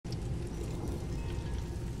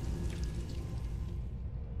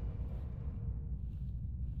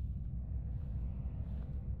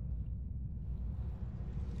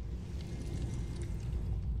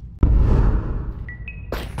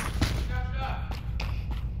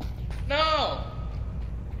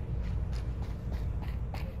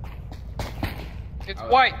It's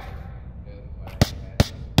white.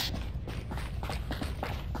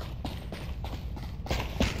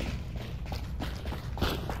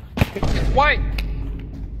 It's white.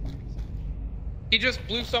 He just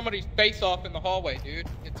blew somebody's face off in the hallway, dude.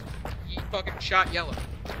 He fucking shot yellow.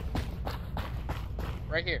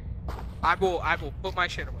 Right here. I will put my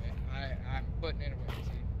shit away. I'm putting it away.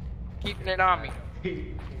 See? Keeping it on me.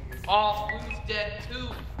 Oh, Blue's dead too.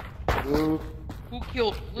 Blue. Who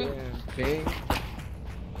killed Blue? Bing.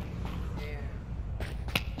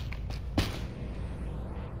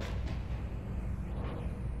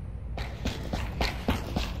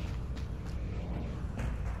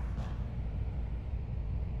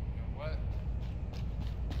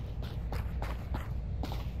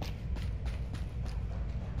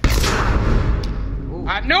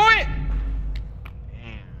 I knew it!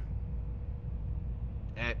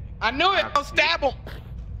 Damn. I knew it! Don't stab him!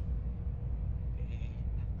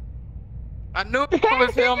 I knew it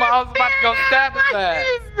was him. I was about to go stab his ass.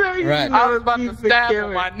 Right. I was about to stab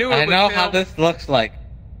him. I knew it was him. I know how this looks like.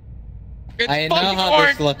 It's I know fucking how this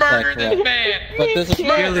orange looks murder like, this right? man. But this is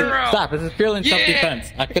purely Murder him. stop. This is purely in Yeah.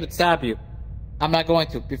 self-defense. I could stab you. I'm not going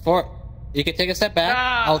to. Before you can take a step back,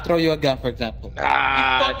 Nah. I'll throw you a gun, for example.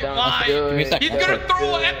 Ah, fucking don't lying. do Give me a it. second. He's gonna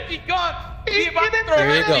throw an empty gun. He's about to throw There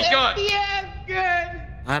an you go. empty gun. Yes,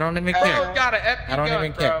 I don't even Oh, care. got an empty I don't gun,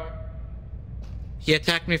 even care. bro. He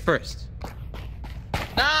attacked me first.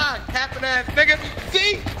 Nah, capping ass nigga.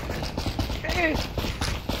 See?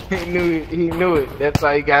 good. He knew it. That's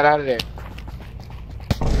why he got out of there.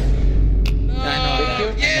 I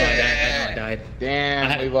know that. Yeah. I died.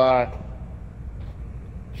 Damn, we lost.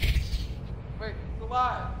 Wait, who's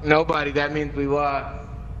alive? Nobody. That means we lost.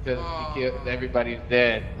 Because Oh. we killed. Everybody's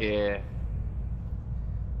dead. Yeah.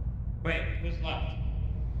 Wait, who's left?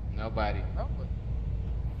 Nobody. Oh, but...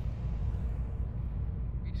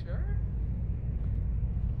 You sure?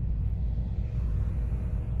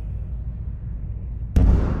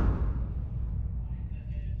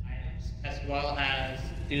 As well as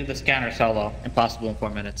do the scanner solo. Impossible in 4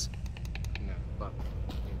 minutes. No, fuck.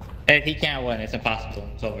 If he can't win, it's impossible.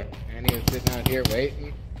 It's over. And he was sitting out here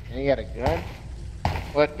waiting. And he got a gun.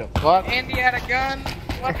 What the fuck? Andy had a gun.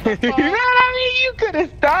 What the You know fuck? what I mean? You could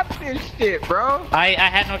have stopped this shit, bro. I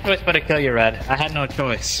had no choice but to kill you, Red. I had no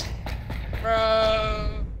choice.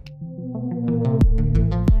 Bro.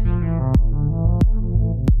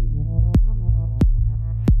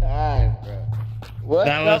 God, bro. What?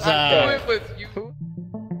 That was, the- I knew it was you.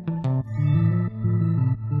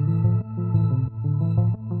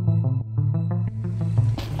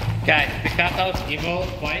 Guys, because I was evil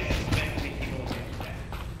twice, it's makes me evil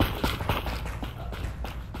again.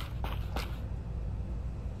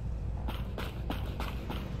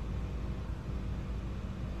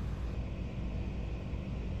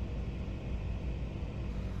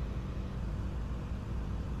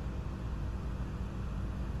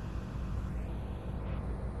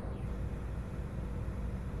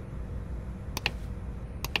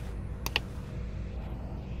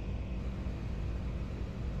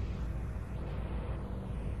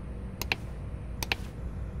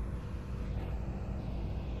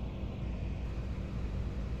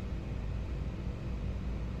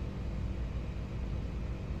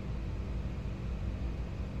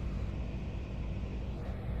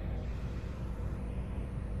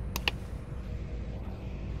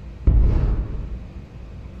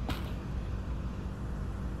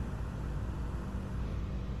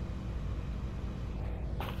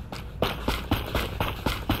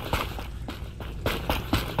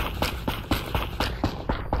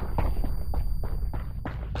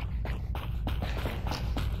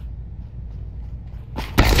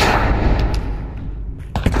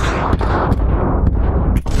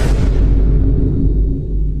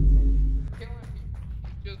 Killing people.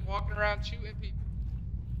 Just walking around shooting people.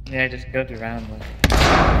 Yeah, just go around.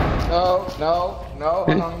 No.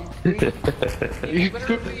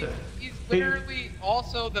 He's literally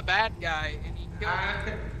also the bad guy, and he killed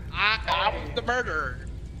me. I was the murderer,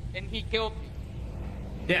 and he killed me.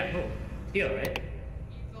 Yeah, cool. Heal, right?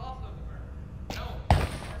 He's also the murderer.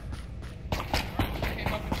 No. Mark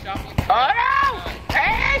came up and shot me. Oh no!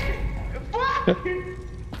 Hey! Fuck!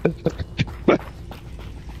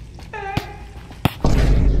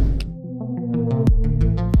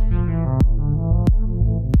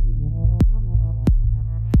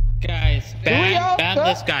 Guys, we all ban suck?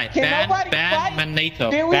 this guy. Can nobody Ban fight?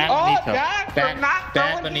 Manito. Did we Ban all Manito. die from Ban, not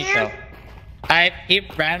ban throwing Manito. hands? He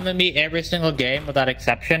ran with me every single game without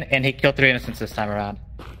exception, and he killed 3 innocents this time around.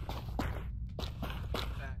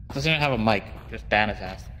 Doesn't even have a mic. Just ban his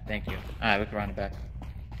ass. Thank you. Alright, we can run it back.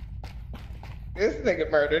 This nigga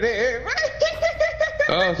murdered it.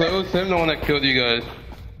 Oh, so it was him the one that killed you guys.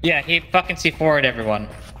 Yeah, he fucking C4'd everyone.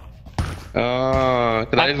 Oh, cause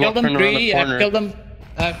I I've just killed walked him around the corner.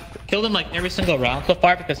 I've killed him like every single round so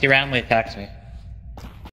far because he randomly attacks me.